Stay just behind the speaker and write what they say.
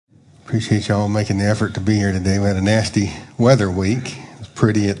Appreciate y'all making the effort to be here today. We had a nasty weather week. It was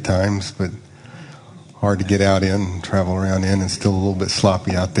pretty at times, but hard to get out in and travel around in, and still a little bit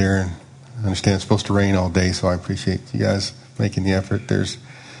sloppy out there. And I understand it's supposed to rain all day, so I appreciate you guys making the effort. There's,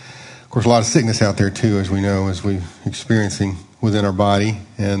 of course, a lot of sickness out there too, as we know, as we're experiencing within our body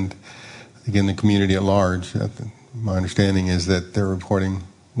and again the community at large. My understanding is that they're reporting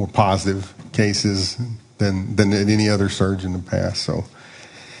more positive cases than at any other surge in the past.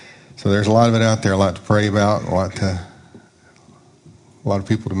 So there's a lot of it out there, a lot to pray about, a lot of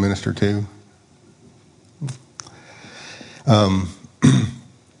people to minister to. I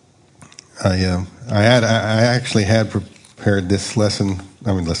actually had prepared the sermon.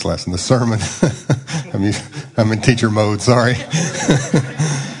 I'm in teacher mode. Sorry.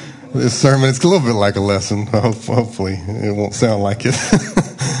 This sermon, it's a little bit like a lesson. Hopefully, it won't sound like it.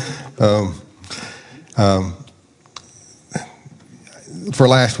 For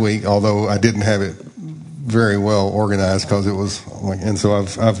last week, although I didn't have it very well organized because it was and so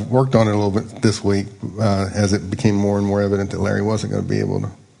I've worked on it a little bit this week as it became more and more evident that Larry wasn't going to be able to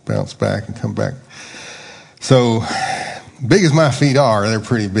bounce back and come back. So big as my feet are, they're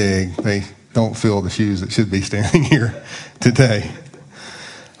pretty big. They don't fill the shoes that should be standing here today.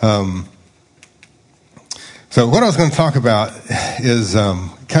 So what I was going to talk about is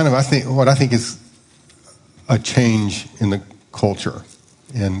what I think is a change in the culture.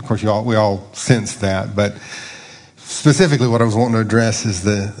 And of course, we all sense that, but specifically what I was wanting to address is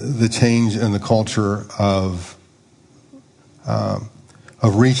the change in the culture of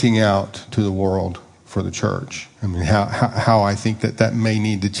reaching out to the world for the church. I mean, how I think that may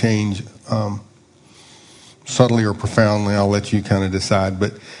need to change subtly or profoundly. I'll let you kind of decide,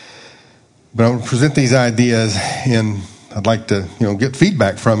 but I'm going to present these ideas, and I'd like to get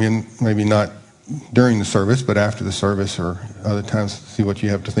feedback from you, maybe not during the service, but after the service or other times, see what you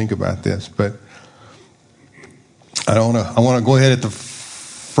have to think about this. But I want to go ahead at the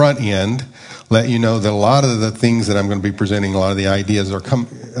front end, let you know that a lot of the things that I'm going to be presenting, a lot of the ideas are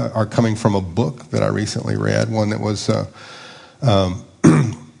coming from a book that I recently read, one that was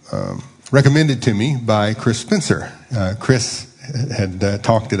recommended to me by Chris Spencer. Chris had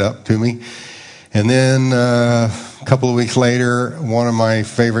talked it up to me. And then a couple of weeks later, one of my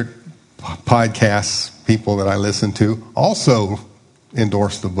favorite podcasts people that I listen to also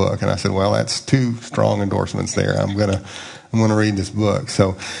endorsed the book, and I said, well, that's two strong endorsements there. I'm gonna read this book.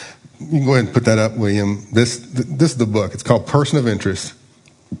 So you can go ahead and put that up, William. This is the book. It's called Person of Interest.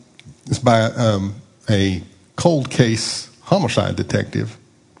 It's by a cold case homicide detective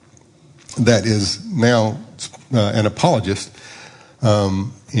that is now an apologist,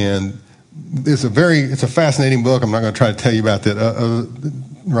 and it's a fascinating book. I'm not going to try to tell you about that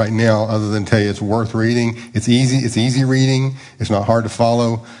right now, other than tell you it's worth reading. It's easy reading. It's not hard to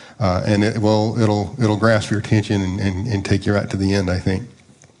follow, and it'll grasp your attention and take you right to the end, I think.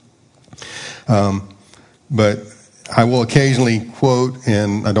 But I will occasionally quote,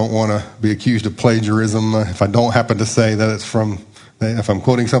 and I don't want to be accused of plagiarism if I don't happen to say that it's from. If I'm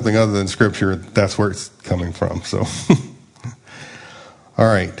quoting something other than Scripture, that's where it's coming from. So, all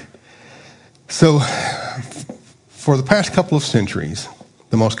right. So, for the past couple of centuries,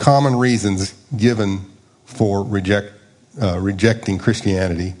 the most common reasons given for rejecting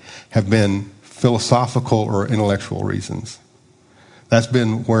Christianity have been philosophical or intellectual reasons. That's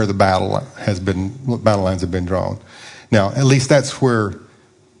been where the battle lines have been drawn. Now, at least that's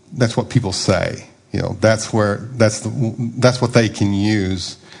what people say. That's what they can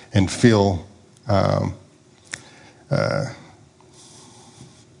use and feel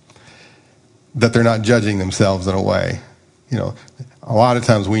that they're not judging themselves in a way. A lot of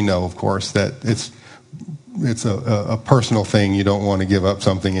times we know, of course, that it's a personal thing. You don't want to give up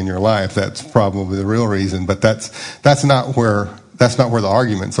something in your life. That's probably the real reason, but that's not where the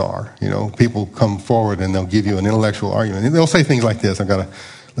arguments are. People come forward and they'll give you an intellectual argument. And they'll say things like this: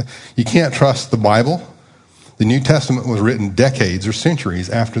 you can't trust the Bible. The New Testament was written decades or centuries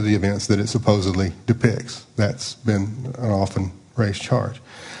after the events that it supposedly depicts. That's been an often raised charge.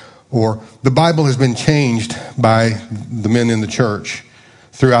 Or the Bible has been changed by the men in the church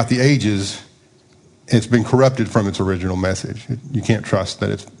throughout the ages. It's been corrupted from its original message. You can't trust that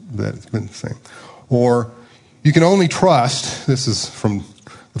it's been the same. Or you can only trust, this is from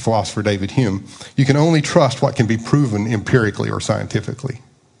the philosopher David Hume, you can only trust what can be proven empirically or scientifically,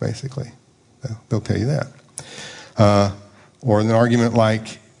 basically. They'll tell you that. Or an argument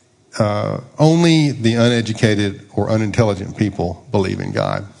like, only the uneducated or unintelligent people believe in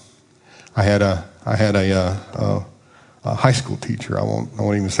God. I had a high school teacher. I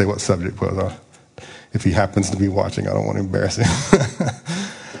won't even say what subject was. If he happens to be watching, I don't want to embarrass him.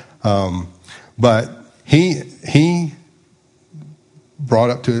 But he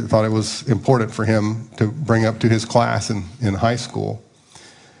thought it was important for him to bring up to his class in high school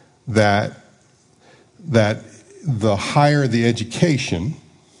that the higher the education,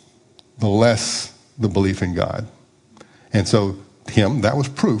 the less the belief in God. And so to him, that was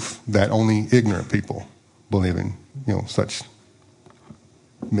proof that only ignorant people believe in, such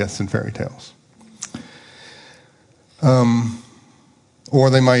myths and fairy tales. Or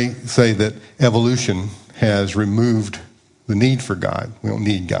they might say that evolution has removed the need for God. We don't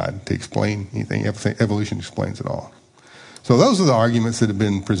need God to explain anything. Evolution explains it all. So those are the arguments that have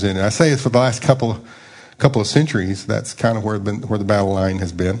been presented. I say it's for the last couple of centuries. That's kind of where the battle line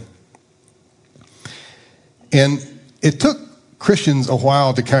has been. And it took Christians a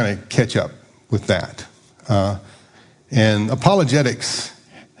while to kind of catch up with that. And apologetics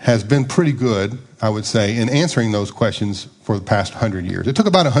has been pretty good, I would say, in answering those questions for the past 100 years. It took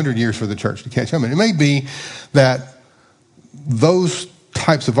about 100 years for the church to catch up. And it may be that those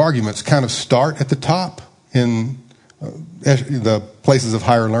types of arguments kind of start at the top in the places of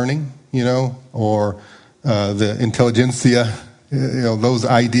higher learning, or the intelligentsia. Those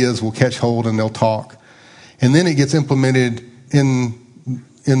ideas will catch hold and they'll talk. And then it gets implemented in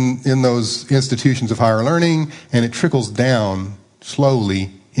those institutions of higher learning, and it trickles down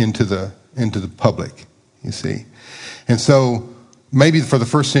slowly into the public, you see. And so maybe for the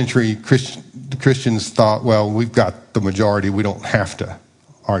first century, the Christians thought, well, we've got the majority. We don't have to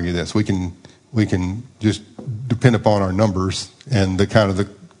argue this. We can just depend upon our numbers, and the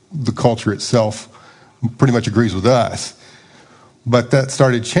culture itself pretty much agrees with us. But that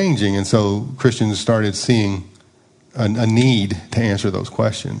started changing, and so Christians started seeing a need to answer those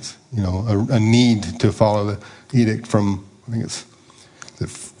questions. A need to follow the edict from, I think it's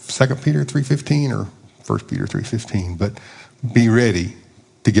 2 Peter 3:15 or 1 Peter 3:15, but be ready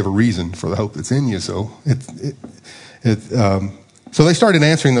to give a reason for the hope that's in you. So so they started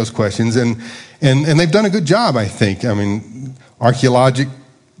answering those questions, and they've done a good job, I think. I mean, archaeologic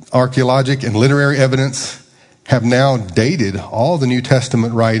and literary evidence have now dated all the New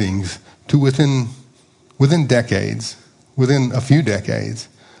Testament writings to within decades, within a few decades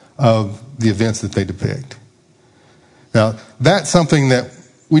of the events that they depict. Now, that's something that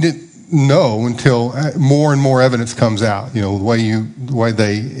we didn't know until more and more evidence comes out. The way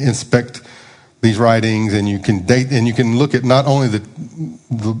they inspect these writings, and you can date, and you can look at not only the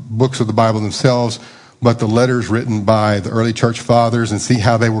books of the Bible themselves, but the letters written by the early church fathers and see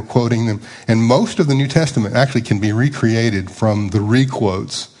how they were quoting them. And most of the New Testament actually can be recreated from the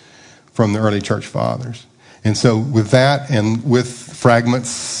requotes from the early church fathers. And so with that, and with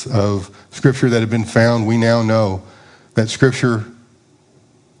fragments of Scripture that have been found, we now know that Scripture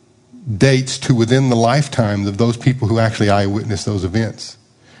dates to within the lifetime of those people who actually eyewitnessed those events.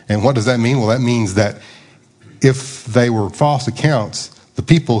 And what does that mean? Well, that means that if they were false accounts, the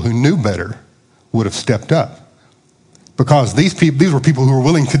people who knew better would have stepped up. Because these were people who were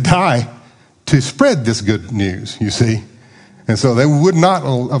willing to die to spread this good news, you see. And so they would not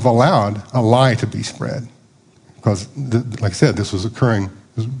have allowed a lie to be spread. Because, like I said, this was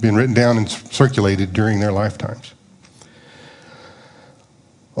being written down and circulated during their lifetimes.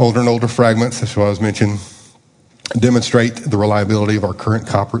 Older and older fragments, as I was mentioning, demonstrate the reliability of our current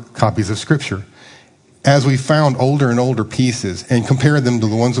copies of Scripture. As we found older and older pieces and compared them to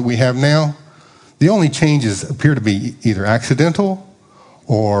the ones that we have now, the only changes appear to be either accidental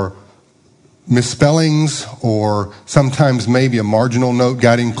or misspellings, or sometimes maybe a marginal note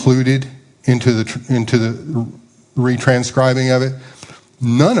got included into the retranscribing of it,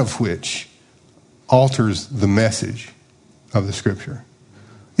 none of which alters the message of the Scripture.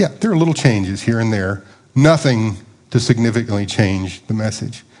 Yeah, there are little changes here and there, nothing to significantly change the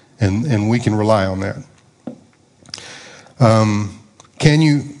message, and we can rely on that. Can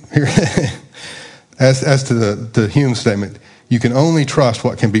you, as to the Hume statement, you can only trust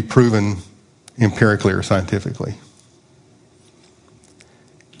what can be proven empirically or scientifically.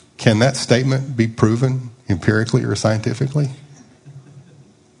 Can that statement be proven empirically or scientifically?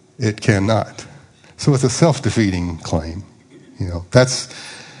 It cannot. So it's a self-defeating claim.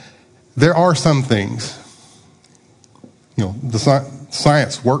 There are some things, the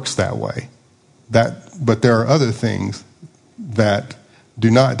science works that way. But there are other things that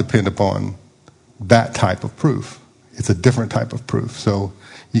do not depend upon that type of proof. It's a different type of proof. So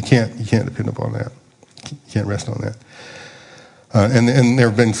you can't depend upon that. You can't rest on that. And there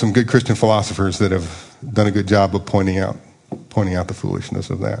have been some good Christian philosophers that have done a good job of pointing out the foolishness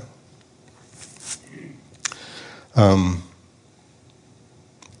of that.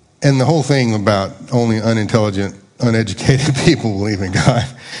 And the whole thing about only unintelligent uneducated people believe in God.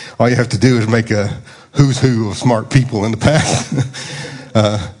 All you have to do is make a who's who of smart people in the past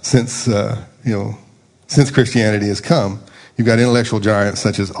since Christianity has come. You've got intellectual giants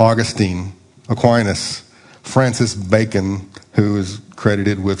such as Augustine, Aquinas, Francis Bacon, who is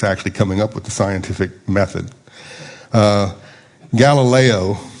credited with actually coming up with the scientific method,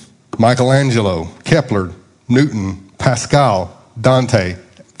 Galileo, Michelangelo, Kepler, Newton, Pascal, Dante.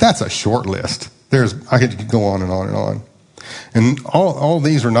 That's a short list. I could go on and on and on. And all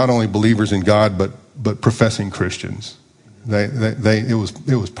these are not only believers in God, but professing Christians.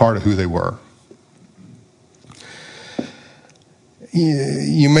 It was part of who they were.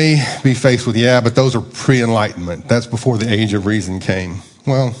 You may be faced with, but those are pre-Enlightenment. That's before the age of reason came.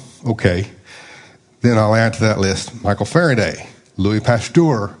 Well, okay. Then I'll add to that list Michael Faraday, Louis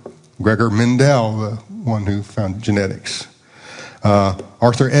Pasteur, Gregor Mendel, the one who found genetics,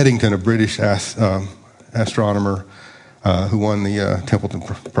 Arthur Eddington, a British astronomer who won the Templeton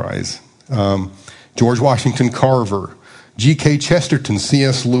Prize, George Washington Carver, G.K. Chesterton,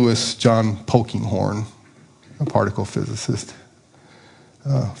 C.S. Lewis, John Polkinghorne, a particle physicist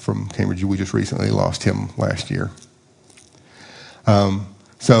from Cambridge. We just recently lost him last year.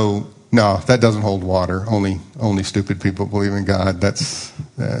 So no, that doesn't hold water. Only stupid people believe in God. That's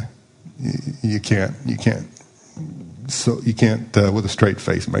you can't with a straight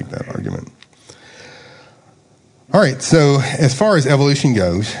face make that argument. All right. So as far as evolution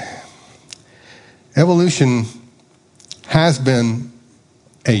goes, evolution has been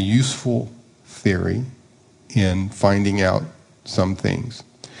a useful theory in finding out some things.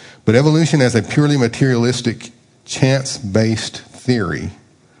 But evolution as a purely materialistic, chance-based theory,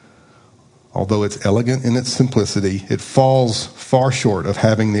 although it's elegant in its simplicity, it falls far short of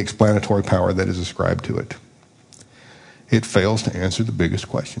having the explanatory power that is ascribed to it. It fails to answer the biggest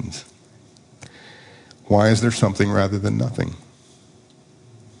questions. Why is there something rather than nothing?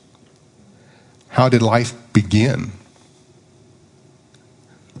 How did life begin?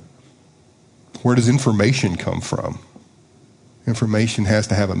 Where does information come from? Information has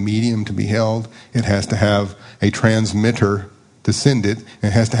to have a medium to be held. It has to have a transmitter to send it.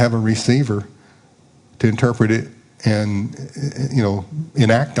 It has to have a receiver to interpret it and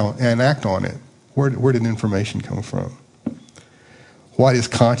enact on it. Where did information come from? What is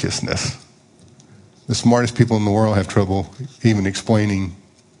consciousness? The smartest people in the world have trouble even explaining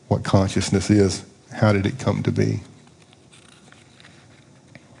what consciousness is. How did it come to be?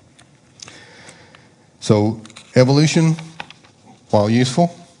 So evolution, while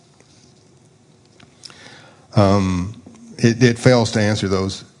useful, it fails to answer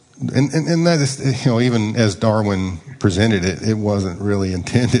those. And that is, even as Darwin presented it, it wasn't really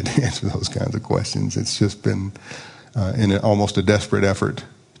intended to answer those kinds of questions. It's just been in almost a desperate effort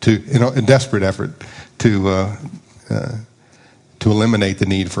to eliminate the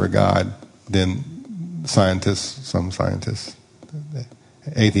need for a God. Then some scientists,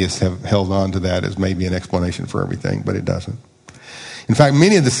 atheists have held on to that as maybe an explanation for everything, but it doesn't. In fact,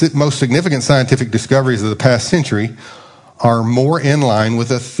 many of the most significant scientific discoveries of the past century are more in line with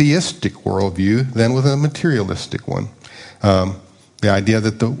a theistic worldview than with a materialistic one. The idea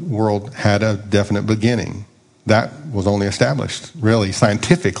that the world had a definite beginning, that was only established, really,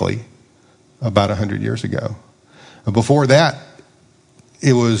 scientifically, about 100 years ago. Before that,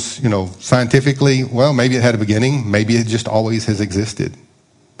 it was, scientifically, well, maybe it had a beginning, maybe it just always has existed.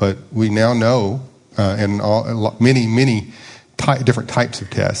 But we now know, and many different types of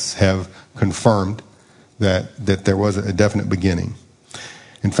tests have confirmed that there was a definite beginning.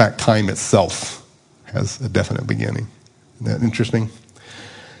 In fact, time itself has a definite beginning. Isn't that interesting?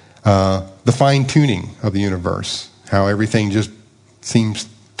 The fine-tuning of the universe, how everything just seems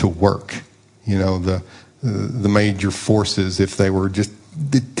to work. The major forces, if they were just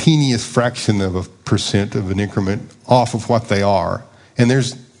the teeniest fraction of a percent of an increment off of what they are, and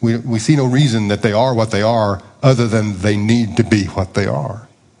we see no reason that they are what they are other than they need to be what they are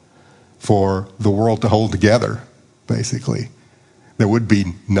for the world to hold together, basically. There would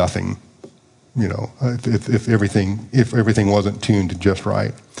be nothing, if everything wasn't tuned just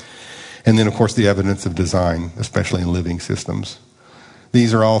right. And then, of course, the evidence of design, especially in living systems.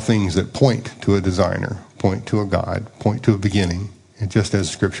 These are all things that point to a designer, point to a God, point to a beginning, and just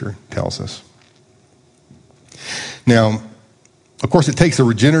as Scripture tells us. Now, of course, it takes a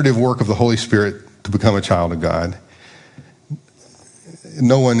regenerative work of the Holy Spirit to become a child of God.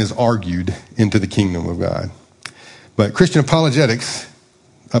 No one is argued into the kingdom of God. But Christian apologetics,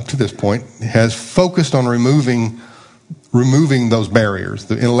 up to this point, has focused on removing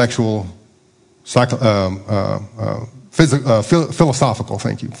philosophical,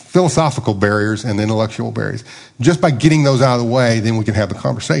 thank you, philosophical barriers and intellectual barriers. Just by getting those out of the way, then we can have the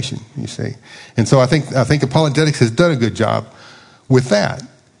conversation, you see. And so I think apologetics has done a good job with that.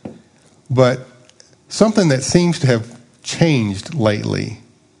 But something that seems to have changed lately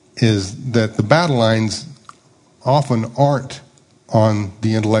is that the battle lines often aren't on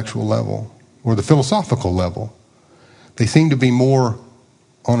the intellectual level or the philosophical level. They seem to be more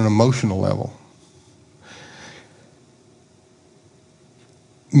on an emotional level.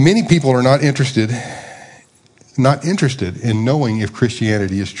 Many people are not interested in knowing if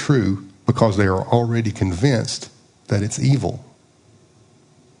Christianity is true because they are already convinced that it's evil.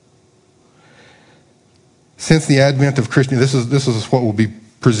 Since the advent of Christianity, this is what will be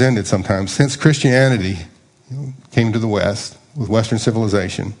presented sometimes. Since Christianity came to the West with Western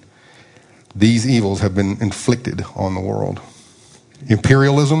civilization, these evils have been inflicted on the world.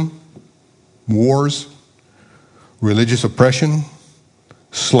 Imperialism, wars, religious oppression,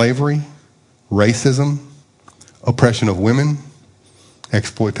 slavery, racism, oppression of women,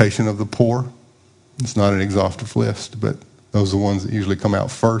 exploitation of the poor. It's not an exhaustive list, but those are the ones that usually come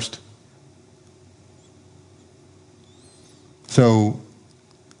out first. So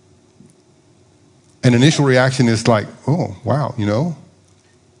an initial reaction is like, oh, wow,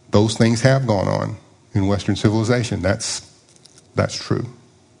 those things have gone on in Western civilization. That's true.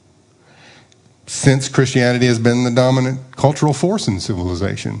 Since Christianity has been the dominant cultural force in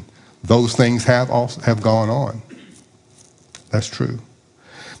civilization, those things have gone on. That's true.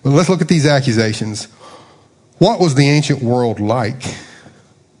 But let's look at these accusations. What was the ancient world like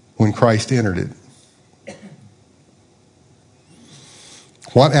when Christ entered it?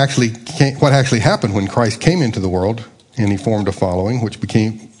 What actually happened when Christ came into the world and he formed a following, which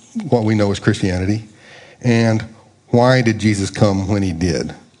became what we know as Christianity? And why did Jesus come when he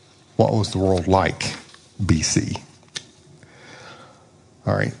did? What was the world like BC?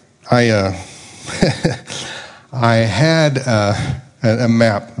 All right. I had a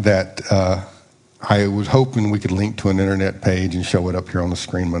map that I was hoping we could link to an internet page and show it up here on the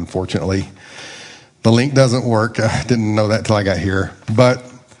screen, but unfortunately, the link doesn't work. I didn't know that till I got here, but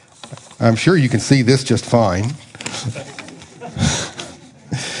I'm sure you can see this just fine.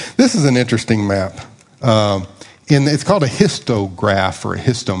 This is an interesting map. It's called a histograph or a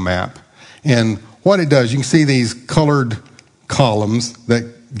histomap. And what it does, you can see these colored columns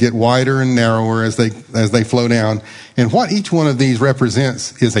that get wider and narrower as they flow down. And what each one of these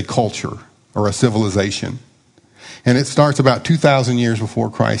represents is a culture or a civilization. And it starts about 2,000 years before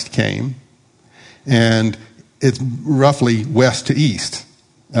Christ came. And it's roughly west to east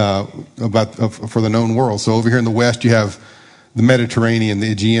for the known world. So over here in the west, you have the Mediterranean,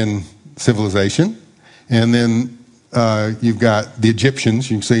 the Aegean civilization. And then you've got the Egyptians.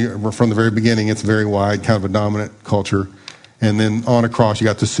 You can see from the very beginning, it's very wide, kind of a dominant culture. And then on across, you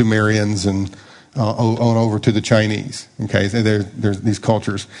got the Sumerians and on over to the Chinese. Okay, so there's these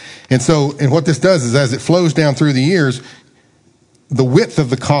cultures. And what this does is as it flows down through the years, the width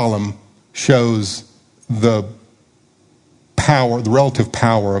of the column shows the power, the relative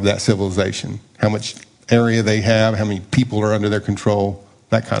power of that civilization, how much area they have, how many people are under their control,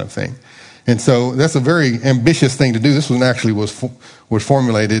 that kind of thing. And so that's a very ambitious thing to do. This one actually was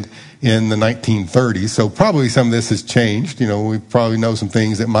formulated in the 1930s. So probably some of this has changed. We probably know some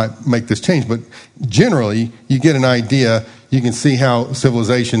things that might make this change. But generally, you get an idea. You can see how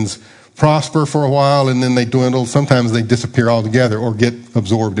civilizations prosper for a while and then they dwindle. Sometimes they disappear altogether or get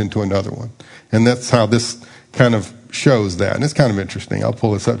absorbed into another one. And that's how this kind of shows that. And it's kind of interesting. I'll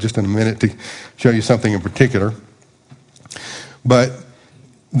pull this up just in a minute to show you something in particular. But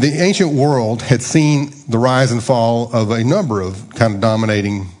the ancient world had seen the rise and fall of a number of kind of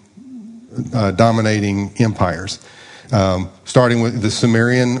dominating empires, starting with the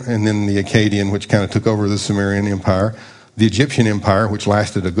Sumerian and then the Akkadian, which kind of took over the Sumerian Empire, the Egyptian Empire, which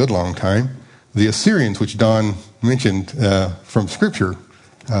lasted a good long time, the Assyrians, which Don mentioned from Scripture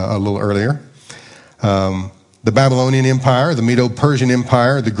a little earlier, the Babylonian Empire, the Medo-Persian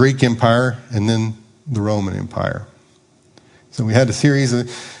Empire, the Greek Empire, and then the Roman Empire. So we had a series of,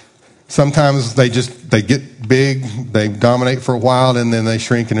 sometimes they get big, they dominate for a while, and then they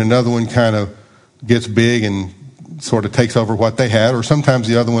shrink, and another one kind of gets big and sort of takes over what they had, or sometimes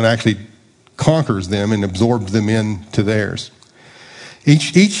the other one actually conquers them and absorbs them into theirs.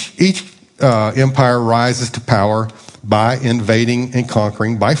 Each empire rises to power by invading and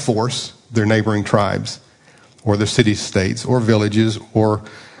conquering by force their neighboring tribes, or their city-states, or villages, or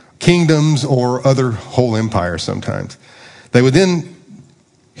kingdoms, or other whole empires sometimes. They would then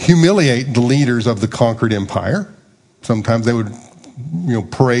humiliate the leaders of the conquered empire. Sometimes they would,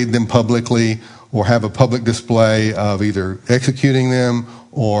 parade them publicly, or have a public display of either executing them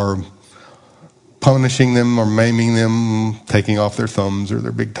or punishing them or maiming them, taking off their thumbs or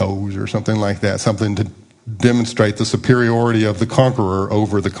their big toes or something like that, something to demonstrate the superiority of the conqueror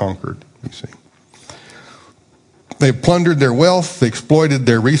over the conquered, you see. They plundered their wealth, they exploited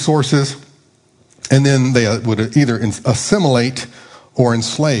their resources, and then they would either assimilate or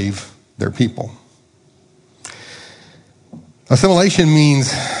enslave their people. Assimilation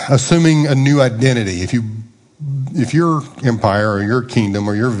means assuming a new identity. If your empire or your kingdom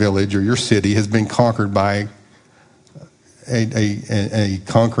or your village or your city has been conquered by a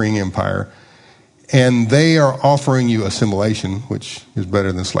conquering empire, and they are offering you assimilation, which is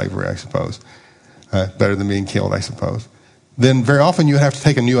better than slavery, I suppose, better than being killed, I suppose, then very often you would have to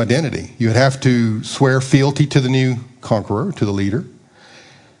take a new identity. You would have to swear fealty to the new conqueror, to the leader.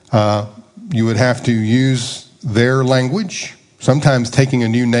 You would have to use their language, sometimes taking a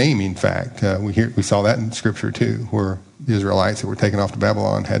new name, in fact. We saw that in Scripture too, where the Israelites that were taken off to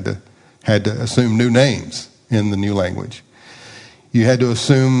Babylon had to assume new names in the new language. You had to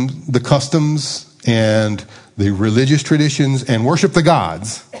assume the customs and the religious traditions and worship the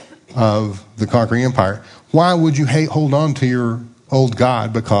gods of the conquering empire. Why would you hold on to your old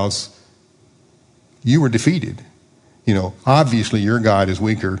god? Because you were defeated. Obviously your God is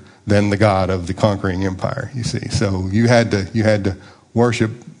weaker than the God of the conquering empire, you see. So you had to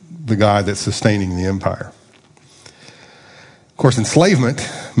worship the God that's sustaining the empire. Of course, enslavement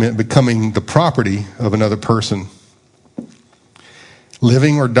meant becoming the property of another person,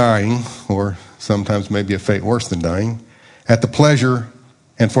 living or dying, or sometimes maybe a fate worse than dying, at the pleasure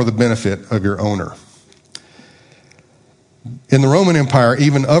and for the benefit of your owner. In the Roman Empire,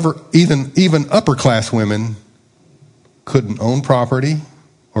 even upper class women couldn't own property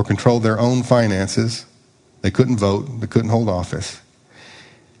or control their own finances. They couldn't vote. They couldn't hold office.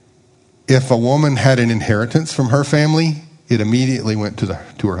 If a woman had an inheritance from her family, it immediately went to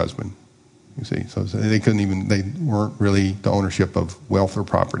her husband. You see, so they weren't really the ownership of wealth or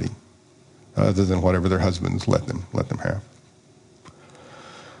property, other than whatever their husbands let them have.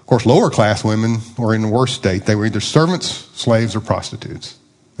 Of course, lower class women were in a worse state. They were either servants, slaves, or prostitutes.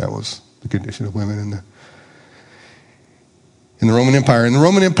 That was the condition of women in the Roman Empire. In the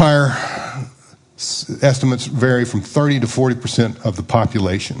Roman Empire, estimates vary from 30 to 40% of the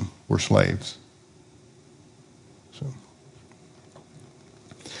population were slaves.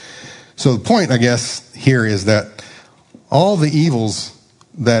 So the point, I guess, here is that all the evils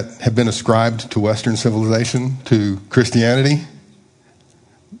that have been ascribed to Western civilization, to Christianity,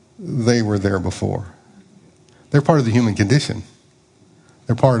 they were there before. They're part of the human condition.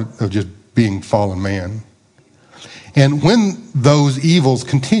 They're part of just being fallen man. And when those evils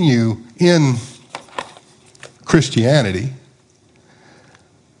continue in Christianity,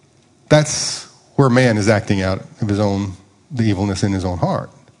 that's where man is acting out of the evilness in his own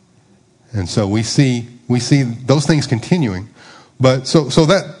heart. And so we see those things continuing. But so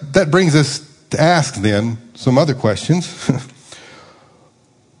that brings us to ask then some other questions.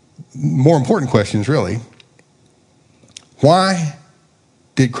 More important questions, really. Why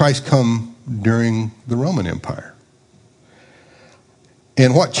did Christ come during the Roman Empire?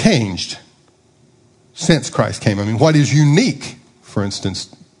 And what changed since Christ came? I mean, what is unique, for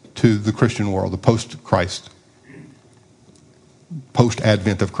instance, to the Christian world, the post-Christ,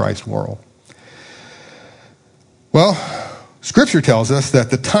 post-advent of Christ world? Well, Scripture tells us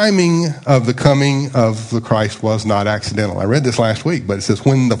that the timing of the coming of the Christ was not accidental. I read this last week, but it says,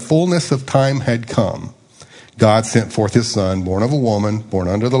 when the fullness of time had come, God sent forth his Son, born of a woman, born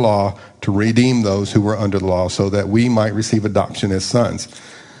under the law, to redeem those who were under the law, so that we might receive adoption as sons.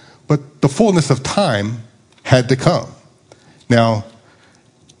 But the fullness of time had to come. Now,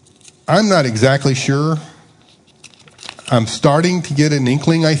 I'm not exactly sure. I'm starting to get an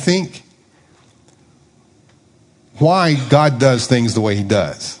inkling, I think, why God does things the way he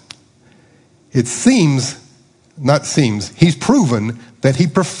does. He's proven that he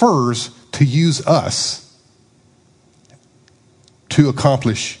prefers to use us to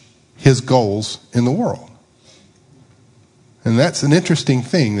accomplish his goals in the world. And that's an interesting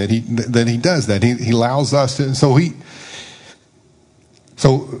thing that he does that. He allows us to, so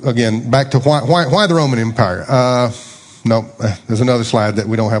again, back to why the Roman Empire? There's another slide that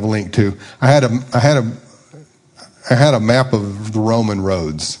we don't have a link to. I had a map of the Roman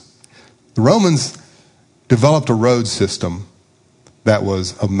roads. The Romans developed a road system that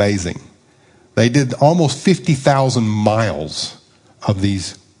was amazing. They did almost 50,000 miles of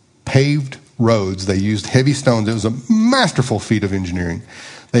these paved roads. They used heavy stones. It was a masterful feat of engineering.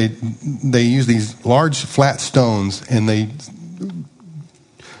 They used these large flat stones, and they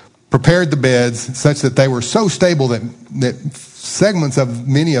prepared the beds such that they were so stable that segments of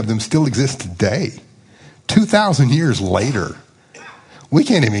many of them still exist today. 2,000 years later. We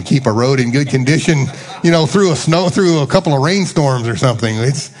can't even keep a road in good condition, through a couple of rainstorms or something.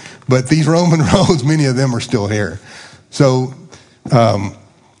 But these Roman roads, many of them are still here. So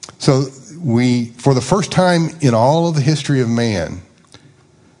we, for the first time in all of the history of man,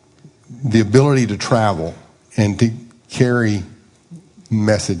 the ability to travel and to carry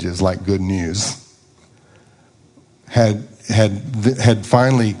messages like good news had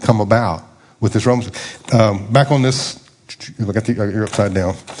finally come about with this Roman. Back on this, you're upside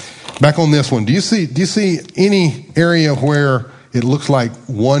down. Back on this one, do you see any area where it looks like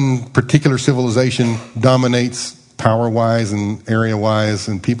one particular civilization dominates power-wise and area-wise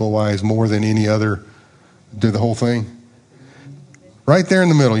and people-wise more than any other? Do the whole thing? Right there in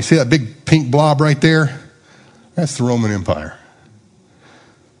the middle. You see that big pink blob right there? That's the Roman Empire.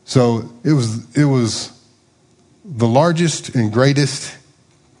 So it was the largest and greatest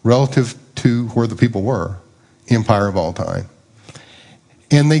relative to where the people were empire of all time.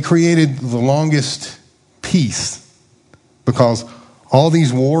 And they created the longest peace because all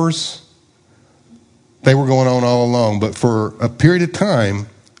these wars, they were going on all along. But for a period of time,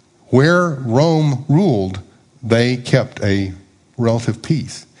 where Rome ruled, they kept a relative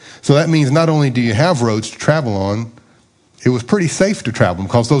peace. So that means not only do you have roads to travel on, it was pretty safe to travel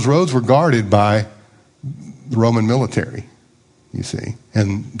because those roads were guarded by the Roman military, you see,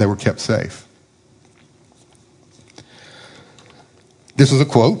 and they were kept safe. This is a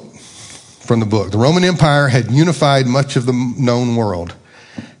quote from the book. The Roman Empire had unified much of the known world,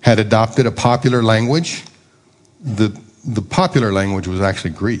 had adopted a popular language. The popular language was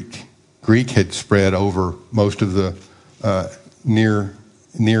actually Greek. Greek had spread over most of the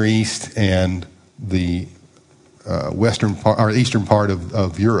Near East and the western part or eastern part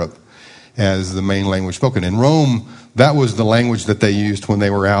of Europe as the main language spoken. In Rome, that was the language that they used when they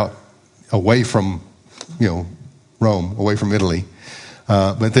were out away from, Rome, away from Italy.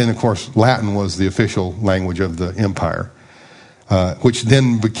 But then, of course, Latin was the official language of the empire, which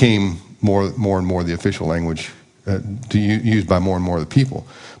then became more and more the official language used by more and more of the people.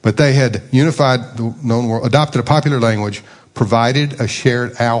 But they had unified the known world, adopted a popular language, provided a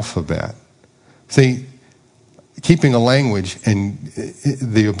shared alphabet. See, keeping a language and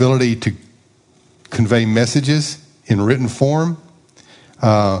the ability to convey messages in written form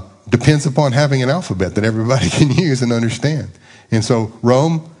depends upon having an alphabet that everybody can use and understand. And so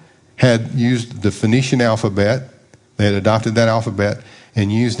Rome had used the Phoenician alphabet. They had adopted that alphabet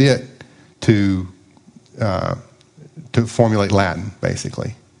and used it to formulate Latin,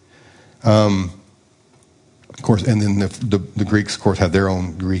 basically. Of course, and then the Greeks, of course, had their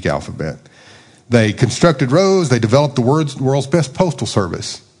own Greek alphabet. They constructed roads. They developed the world's best postal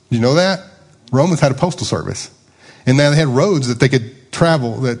service. Did you know that? Romans had a postal service. And now they had roads that they could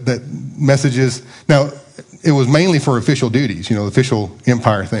travel, that messages. Now, it was mainly for official duties, official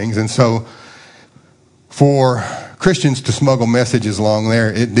empire things. And so for Christians to smuggle messages along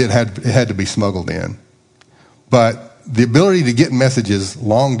there, it had to be smuggled in. But the ability to get messages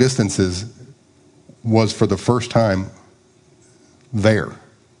long distances was for the first time there.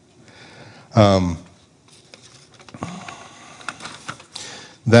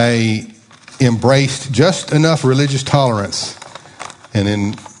 They embraced just enough religious tolerance, and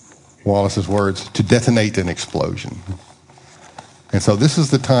in Wallace's words, to detonate an explosion. And so this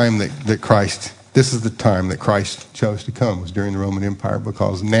is the time that Christ chose to come, was during the Roman Empire,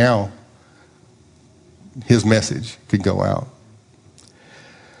 because now his message could go out.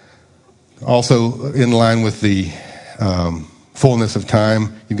 Also, in line with the fullness of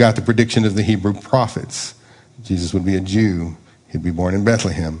time, you've got the prediction of the Hebrew prophets. Jesus would be a Jew. He'd be born in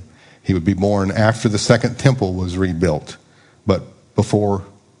Bethlehem. He would be born after the second temple was rebuilt, but before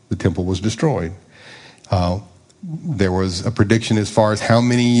the temple was destroyed. There was a prediction as far as how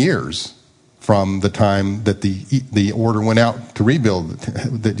many years from the time that the order went out to rebuild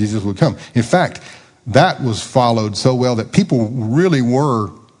that Jesus would come. In fact, that was followed so well that people really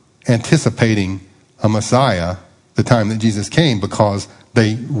were anticipating a Messiah the time that Jesus came, because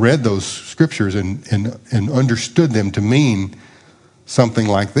they read those scriptures and understood them to mean something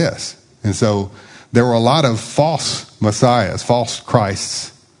like this. And so there were a lot of false messiahs, false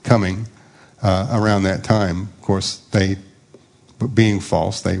Christs coming around that time. Of course, being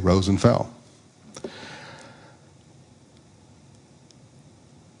false, they rose and fell.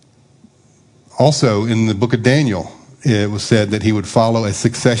 Also, in the book of Daniel, it was said that he would follow a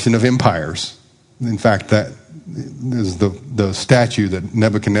succession of empires. In fact, that is the statue that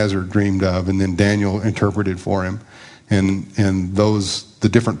Nebuchadnezzar dreamed of, and then Daniel interpreted for him. And those the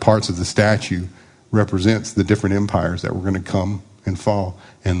different parts of the statue represents the different empires that were going to come and fall.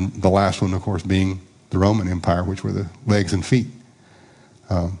 And the last one, of course, being the Roman Empire, which were the legs and feet.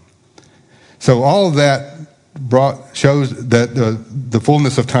 So all of that shows that the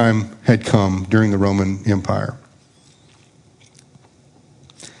fullness of time had come during the Roman Empire.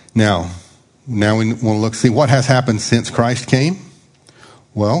 Now we want to see what has happened since Christ came.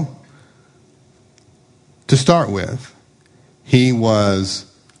 Well, to start with, he was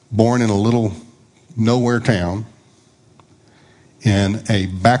born in a little nowhere town in a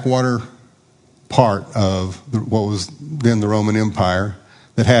backwater part of what was then the Roman Empire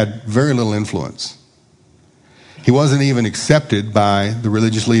that had very little influence. He wasn't even accepted by the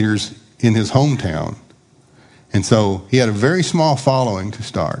religious leaders in his hometown. And so he had a very small following to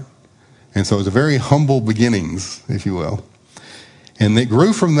start. And so it was a very humble beginnings, if you will. And it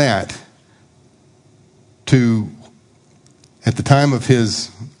grew from that to, at the time of his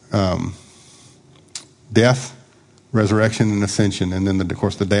death, resurrection, and ascension, and then, of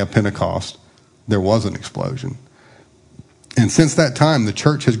course, the day of Pentecost, there was an explosion. And since that time, the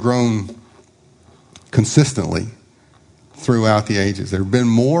church has grown consistently throughout the ages. There have been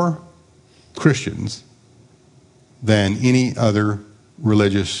more Christians than any other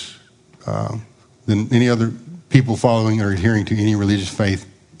religious, than any other people following or adhering to any religious faith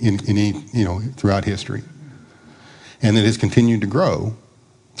in any, throughout history. And it has continued to grow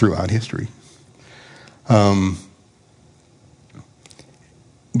throughout history.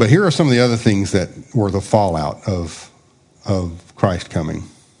 But here are some of the other things that were the fallout of Christ coming.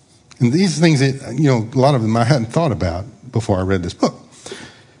 And these things that, a lot of them I hadn't thought about before I read this book.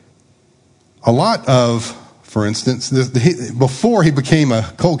 A lot of, for instance, before he became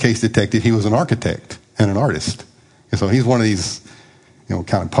a cold case detective, he was an architect and an artist. And so he's one of these,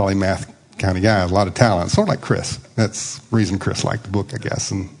 kind of polymath kind of guy, a lot of talent, sort of like Chris. That's the reason Chris liked the book, I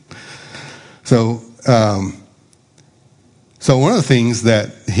guess. And so one of the things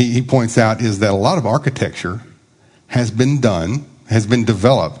that he points out is that a lot of architecture has been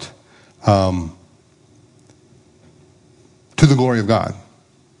developed to the glory of God.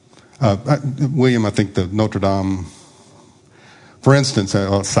 William, I think the Notre Dame, for instance,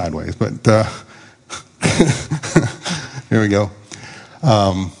 it's sideways, but there we go.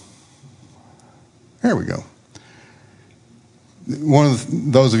 There we go.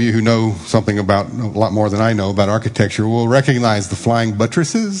 Those of you who know something about, a lot more than I know about architecture, will recognize the flying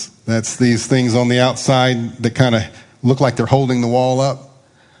buttresses. That's these things on the outside that kind of look like they're holding the wall up.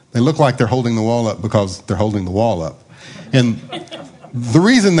 They look like they're holding the wall up because they're holding the wall up. And the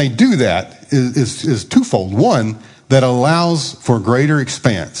reason they do that is twofold. One, that allows for greater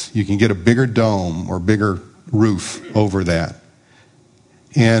expanse. You can get a bigger dome or bigger roof over that.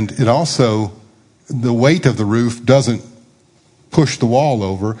 And it also, the weight of the roof doesn't push the wall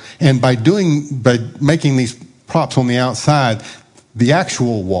over. And by making these props on the outside, the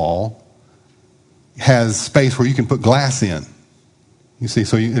actual wall has space where you can put glass in. You see,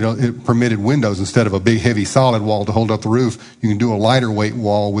 so it permitted windows instead of a big, heavy, solid wall to hold up the roof. You can do a lighter weight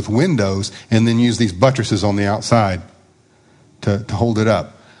wall with windows and then use these buttresses on the outside to hold it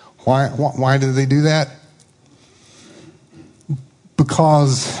up. Why did they do that?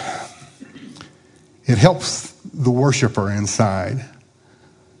 Because it helps the worshiper inside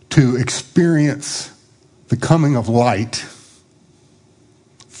to experience the coming of light,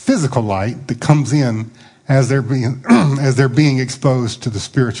 physical light that comes in as they're being exposed to the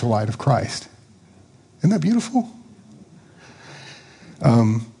spiritual light of Christ. Isn't that beautiful?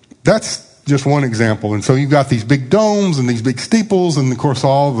 That's just one example. And so you've got these big domes and these big steeples and, of course,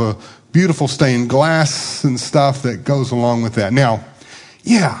 all the beautiful stained glass and stuff that goes along with that. Now,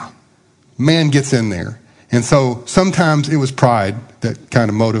 yeah, man gets in there. And so sometimes it was pride that kind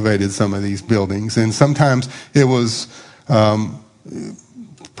of motivated some of these buildings. And sometimes it was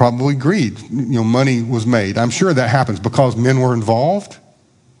probably greed. Money was made. I'm sure that happens because men were involved.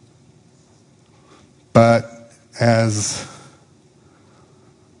 But as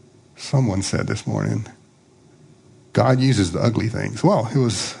someone said this morning, God uses the ugly things. Well, it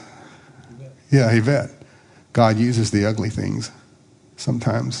was, Yvette. God uses the ugly things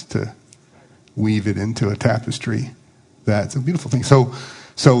sometimes to weave it into a tapestry. That's a beautiful thing. So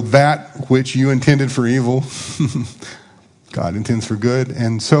that which you intended for evil, God intends for good.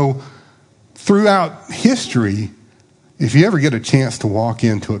 And so throughout history, if you ever get a chance to walk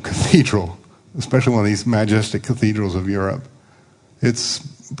into a cathedral, especially one of these majestic cathedrals of Europe, it's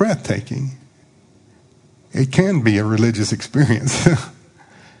breathtaking. It can be a religious experience.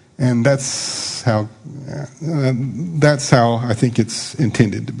 And that's how I think it's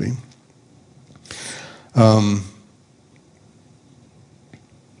intended to be.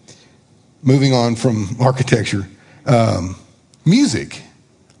 moving on from architecture, music.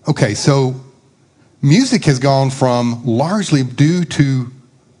 Okay, so music has gone from largely due to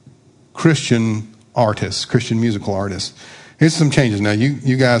Christian artists, Christian musical artists. Here's some changes. Now,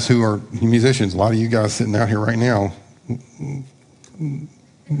 you guys who are musicians, a lot of you guys sitting out here right now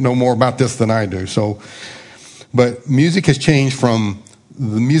know more about this than I do. So, but music has changed from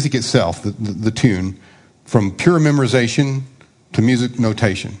the music itself, the tune, from pure memorization to music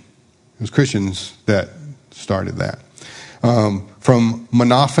notation. It was Christians that started that. From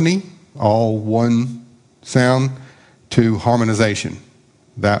monophony, all one sound, to harmonization.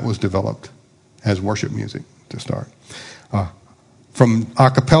 That was developed as worship music to start. From a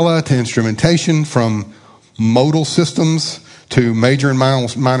cappella to instrumentation, from modal systems to major and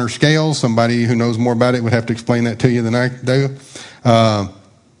minor scales. Somebody who knows more about it would have to explain that to you than I do.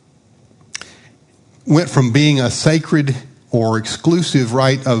 Went from being a sacred or exclusive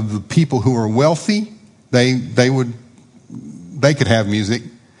right of the people who are wealthy, they could have music,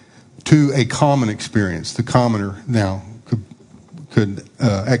 to a common experience. The commoner now could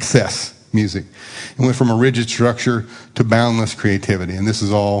access music. It went from a rigid structure to boundless creativity, and this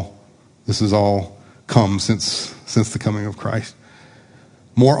is all come since the coming of Christ.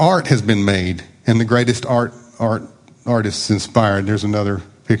 More art has been made, and the greatest artists inspired. There's another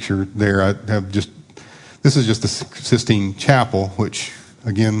picture there. This is just the Sistine Chapel, which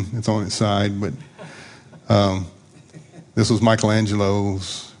again it's on its side, but this was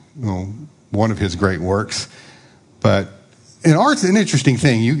Michelangelo's, one of his great works. But and art's an interesting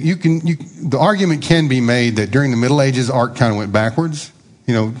thing. The argument can be made that during the Middle Ages, art kind of went backwards.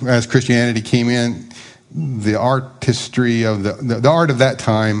 As Christianity came in, the artistry of the art of that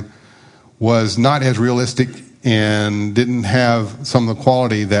time was not as realistic and didn't have some of the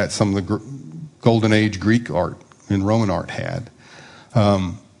quality that some of the Golden Age Greek art and Roman art had.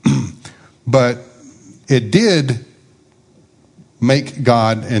 But it did make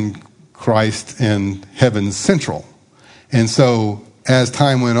God and Christ and heaven central. And so as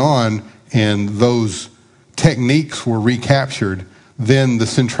time went on and those techniques were recaptured, then the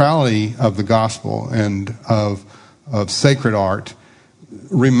centrality of the gospel and of sacred art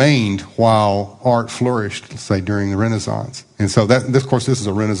remained while art flourished, let's say, during the Renaissance. And so of course, this is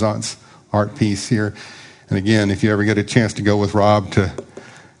a Renaissance art piece here. And again, if you ever get a chance to go with Rob to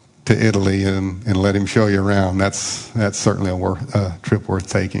Italy and let him show you around, that's certainly a trip worth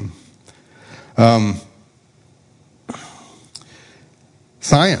taking.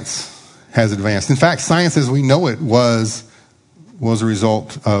 Science has advanced. In fact, science as we know it was a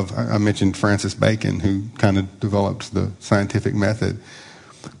result of, I mentioned Francis Bacon, who kind of developed the scientific method.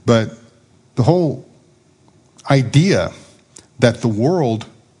 But the whole idea that the world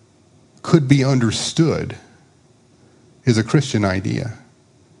could be understood is a Christian idea,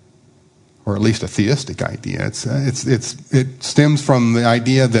 or at least a theistic idea. It stems from the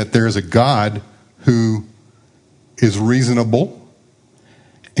idea that there is a God who is reasonable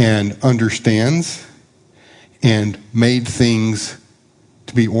and understands and made things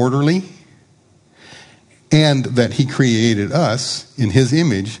to be orderly, and that he created us in his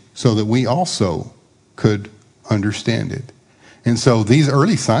image so that we also could understand it. And so these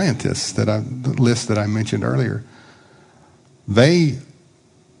early scientists the list that I mentioned earlier, they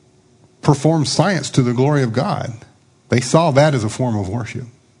performed science to the glory of God. They saw that as a form of worship,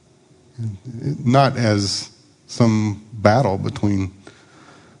 not as some battle between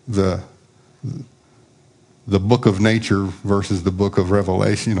the book of nature versus the book of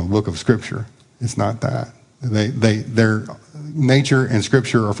Revelation, book of Scripture. It's not that. Their nature and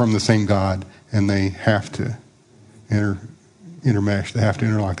Scripture are from the same God, and they have to intermesh. They have to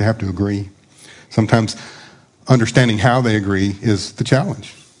interlock. They have to agree. Sometimes understanding how they agree is the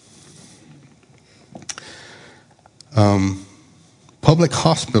challenge. Public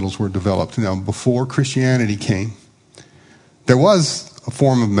hospitals were developed. Before Christianity came, there was a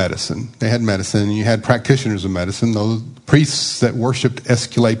form of medicine. They had medicine, and you had practitioners of medicine. Those priests that worshipped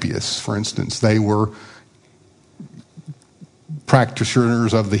Asclepius, for instance, they were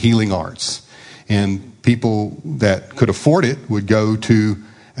practitioners of the healing arts. And people that could afford it would go to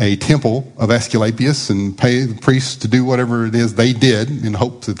a temple of Asclepius and pay the priests to do whatever it is they did in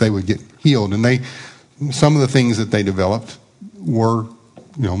hopes that they would get healed. And some of the things that they developed were,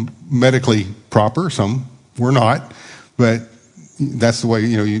 medically proper. Some were not, but that's the way,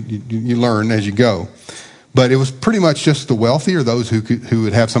 you learn as you go. But it was pretty much just the wealthy or those who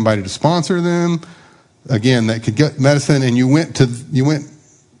would have somebody to sponsor them, again, that could get medicine, and you went to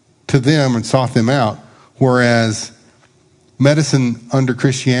them and sought them out. Whereas medicine under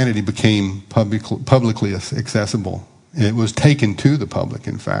Christianity became publicly accessible. It was taken to the public,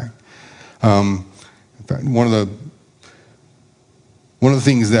 in fact. In fact, one of the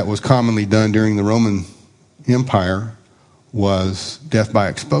things that was commonly done during the Roman Empire was death by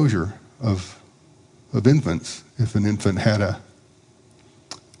exposure of infants. If an infant had a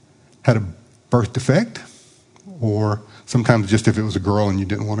birth defect, or sometimes just if it was a girl and you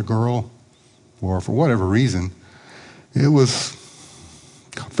didn't want a girl, or for whatever reason, it was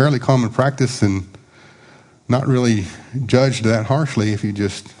fairly common practice and not really judged that harshly if you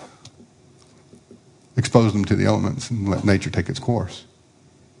just expose them to the elements and let nature take its course.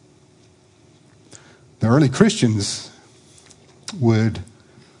 The early Christians would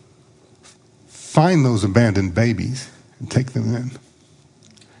find those abandoned babies and take them in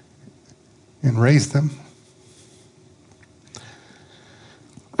and raise them.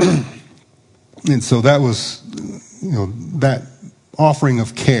 And so that was, that offering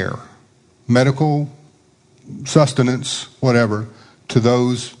of care, medical, sustenance, whatever, to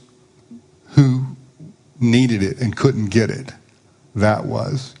those who needed it and couldn't get it. That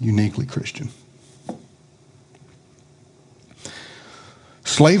was uniquely Christian.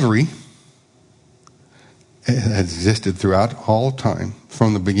 Slavery has existed throughout all time,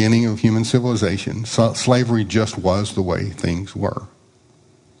 from the beginning of human civilization. So slavery just was the way things were.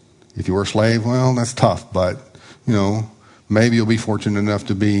 If you were a slave, well, that's tough, but, maybe you'll be fortunate enough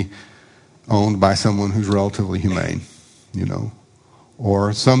to be owned by someone who's relatively humane,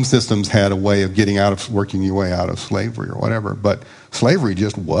 Or some systems had a way of working your way out of slavery or whatever, but slavery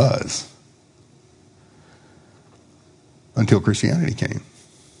just was. Until Christianity came.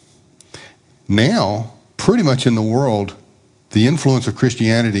 Now, pretty much in the world, the influence of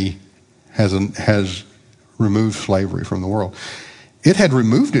Christianity has removed slavery from the world. It had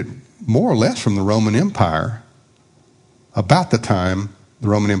removed it more or less from the Roman Empire about the time the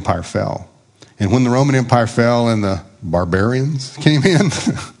Roman Empire fell. And when the Roman Empire fell and the barbarians came in,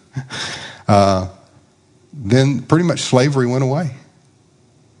 then pretty much slavery went away.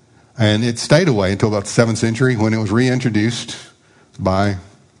 And it stayed away until about the 7th century when it was reintroduced by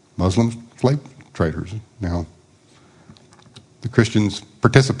Muslim slave traders. Now, the Christians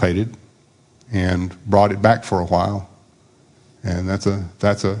participated and brought it back for a while. And that's a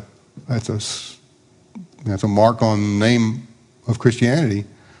mark on the name of Christianity,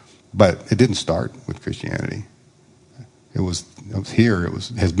 but it didn't start with Christianity. It was here. It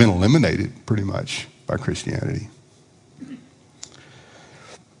has been eliminated pretty much by Christianity.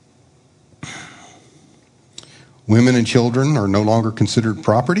 Women and children are no longer considered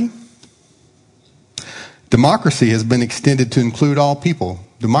property. Democracy has been extended to include all people.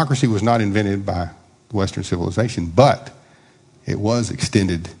 Democracy was not invented by Western civilization, but it was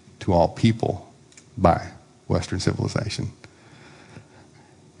extended to all people by Western civilization.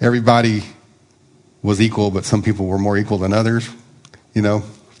 Everybody was equal, but some people were more equal than others. It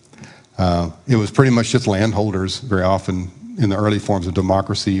was pretty much just landholders very often in the early forms of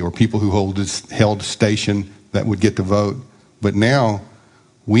democracy, or people who held station that would get to vote. But now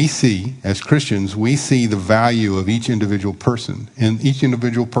we see, as Christians, we see the value of each individual person, and each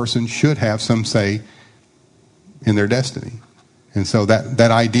individual person should have some say in their destiny. And so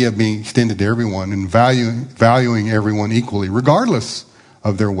that idea of being extended to everyone and valuing everyone equally, regardless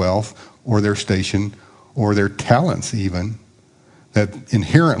of their wealth or their station or their talents even, that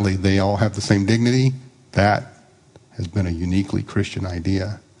inherently they all have the same dignity, that has been a uniquely Christian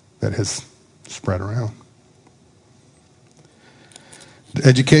idea that has spread around.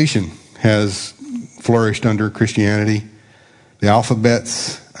 Education has flourished under Christianity. The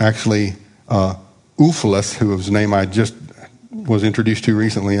alphabets, actually, Ulfilas, whose name I just was introduced to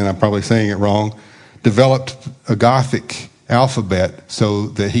recently, and I'm probably saying it wrong, developed a Gothic alphabet so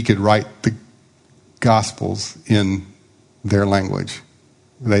that he could write the Gospels in their language.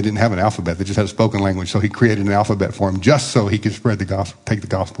 They didn't have an alphabet, they just had a spoken language, so he created an alphabet for them just so he could spread the gospel, take the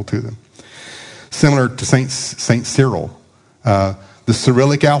gospel to them. Similar to Saint Cyril. The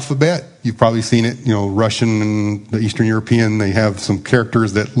Cyrillic alphabet, you've probably seen it, Russian and the Eastern European, they have some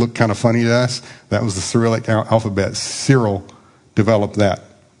characters that look kind of funny to us. That was the Cyrillic alphabet. Cyril developed that,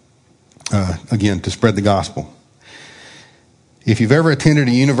 again, to spread the gospel. If you've ever attended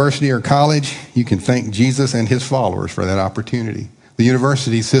a university or college, you can thank Jesus and his followers for that opportunity. The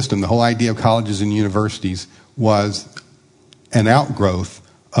university system, the whole idea of colleges and universities, was an outgrowth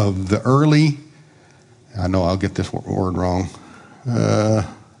of the early, I know I'll get this word wrong, I'm going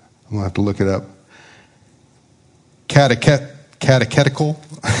to have to look it up, catechetical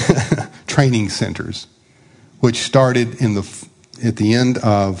training centers, which started in the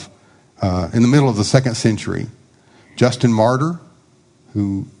middle of the 2nd century. Justin Martyr,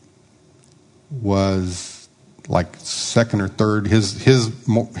 who was like second or third. His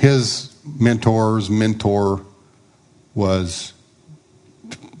mentor's mentor was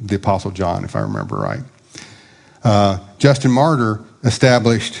the Apostle John, if I remember right. Justin Martyr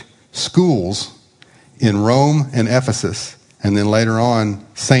established schools in Rome and Ephesus, and then later on,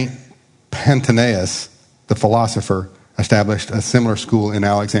 Saint Pantaleus, the philosopher, established a similar school in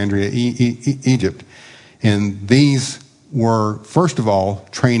Alexandria, Egypt. And these were, first of all,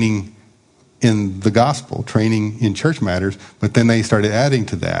 training in the gospel, training in church matters, but then they started adding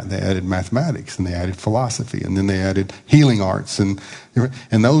to that. They added mathematics, and they added philosophy, and then they added healing arts, and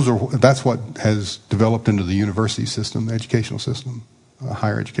that's what has developed into the university system, the educational system,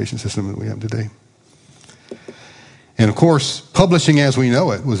 higher education system that we have today. And of course, publishing as we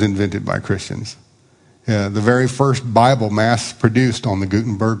know it was invented by Christians. The very first Bible mass produced on the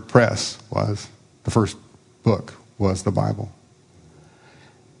Gutenberg press was, the first book was the Bible.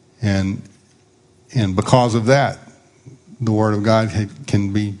 And because of that, the Word of God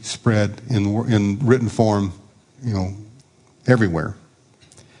can be spread in written form, everywhere.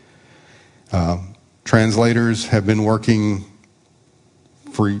 Translators have been working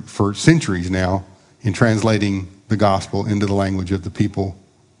for centuries now in translating the gospel into the language of the people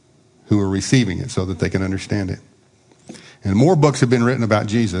who are receiving it so that they can understand it. And more books have been written about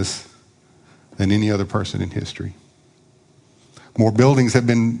Jesus than any other person in history. More buildings have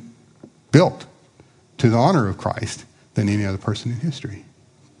been built to the honor of Christ than any other person in history.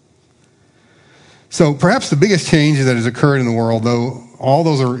 So perhaps the biggest change that has occurred in the world, though all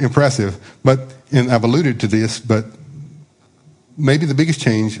those are impressive, and I've alluded to this, but maybe the biggest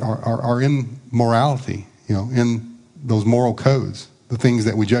change are in morality, in those moral codes, the things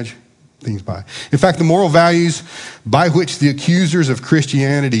that we judge things by. In fact, the moral values by which the accusers of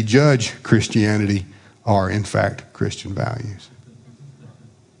Christianity judge Christianity are, in fact, Christian values.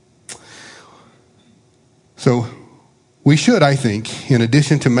 So we should, I think, in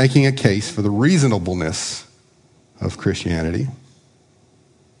addition to making a case for the reasonableness of Christianity,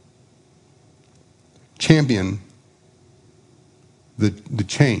 champion the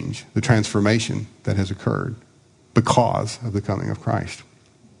change, the transformation that has occurred because of the coming of Christ.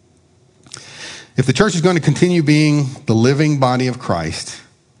 If the church is going to continue being the living body of Christ,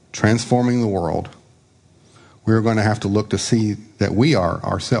 transforming the world, we're going to have to look to see that we are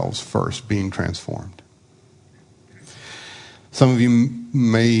ourselves first being transformed. Some of you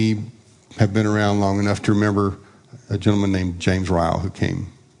may have been around long enough to remember a gentleman named James Ryle who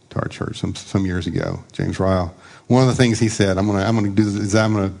came to our church some years ago. James Ryle. One of the things he said, I'm going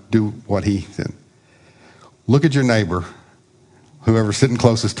to do what he said. Look at your neighbor, whoever's sitting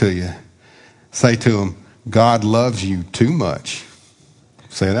closest to you. Say to him, God loves you too much.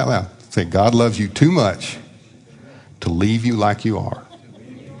 Say it out loud. Say, God loves you too much to leave you like you are.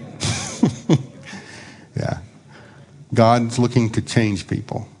 Yeah. God's looking to change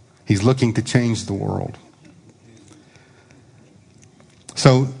people. He's looking to change the world.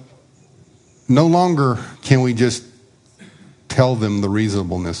 So, no longer can we just tell them the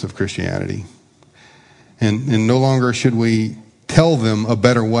reasonableness of Christianity. And no longer should we tell them a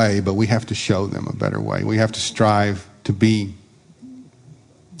better way, but we have to show them a better way. We have to strive to be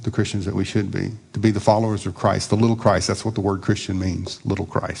the Christians that we should be, to be the followers of Christ, the little Christ. That's what the word Christian means, little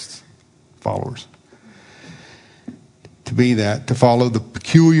Christ, followers. To be that, to follow the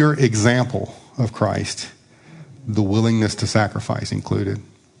peculiar example of Christ, the willingness to sacrifice included.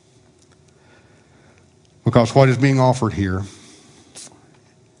 Because what is being offered here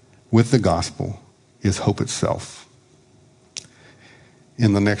with the gospel is hope itself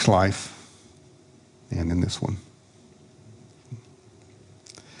in the next life and in this one.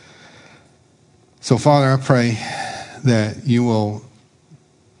 So, Father, I pray that you will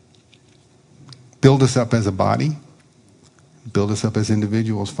build us up as a body, build us up as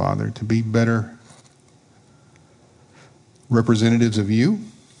individuals, Father, to be better representatives of you,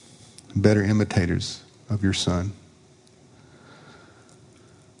 better imitators of your Son.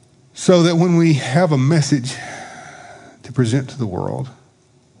 So that when we have a message to present to the world,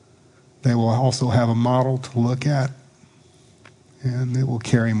 they will also have a model to look at, and it will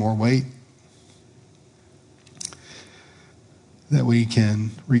carry more weight. That we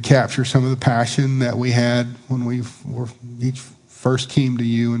can recapture some of the passion that we had when we each first came to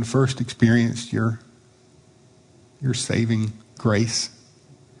you and first experienced your saving grace.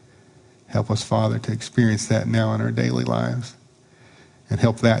 Help us, Father, to experience that now in our daily lives. And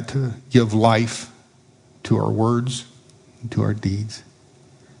help that to give life to our words and to our deeds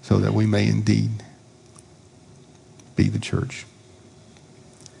so that we may indeed be the church.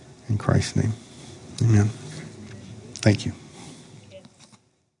 In Christ's name, amen. Thank you.